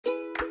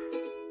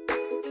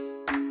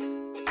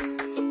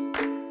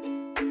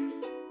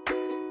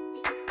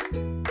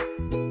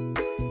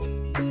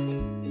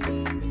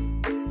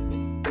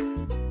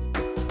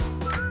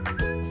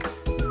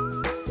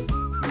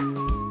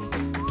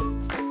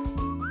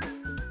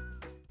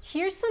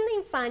Here's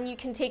something fun you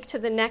can take to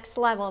the next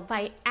level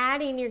by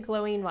adding your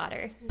glowing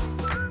water.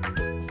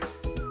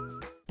 To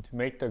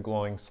make the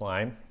glowing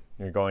slime,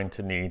 you're going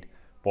to need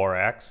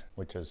borax,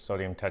 which is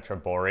sodium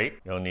tetraborate.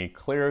 You'll need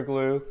clear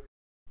glue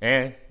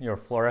and your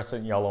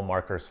fluorescent yellow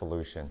marker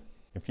solution.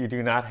 If you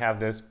do not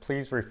have this,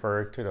 please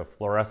refer to the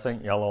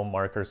fluorescent yellow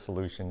marker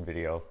solution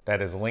video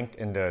that is linked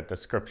in the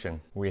description.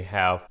 We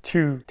have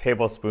 2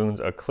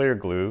 tablespoons of clear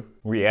glue.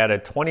 We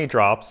added 20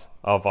 drops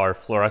of our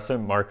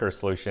fluorescent marker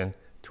solution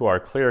to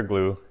our clear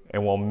glue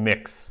and we'll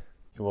mix.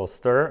 You will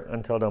stir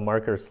until the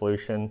marker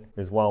solution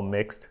is well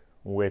mixed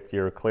with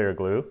your clear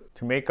glue.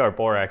 To make our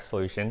borax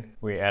solution,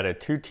 we added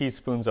 2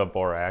 teaspoons of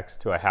borax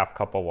to a half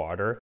cup of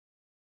water.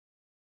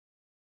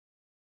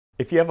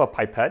 If you have a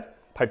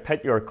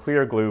pipette your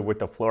clear glue with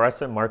the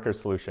fluorescent marker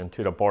solution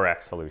to the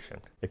borax solution.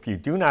 If you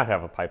do not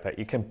have a pipette,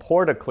 you can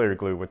pour the clear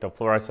glue with the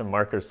fluorescent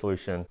marker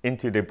solution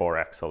into the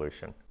borax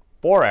solution.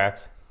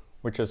 Borax,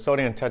 which is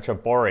sodium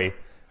tetraborate,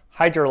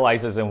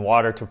 hydrolyzes in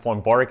water to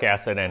form boric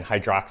acid and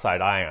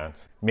hydroxide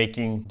ions,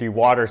 making the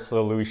water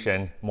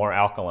solution more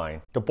alkaline.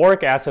 The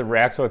boric acid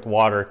reacts with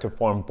water to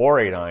form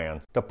borate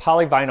ions. The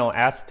polyvinyl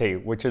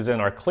acetate, which is in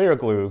our clear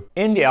glue,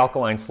 in the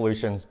alkaline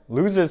solutions,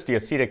 loses the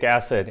acetic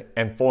acid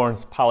and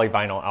forms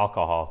polyvinyl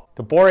alcohol.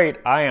 The borate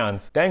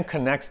ions then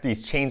connects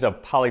these chains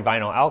of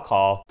polyvinyl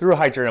alcohol through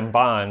hydrogen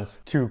bonds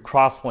to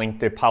cross-link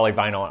the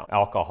polyvinyl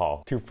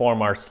alcohol to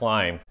form our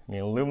slime.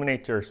 You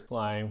illuminate your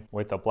slime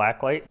with a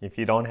black light. If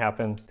you don't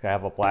happen to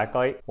have a black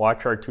light,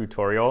 watch our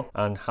tutorial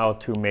on how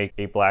to make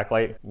a black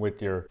light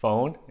with your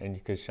phone and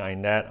you can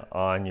shine that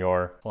on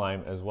your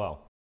slime as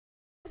well.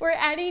 We're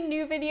adding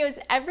new videos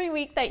every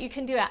week that you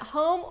can do at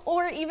home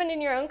or even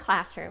in your own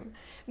classroom.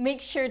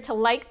 Make sure to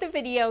like the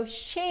video,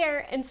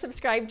 share, and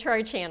subscribe to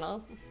our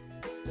channel.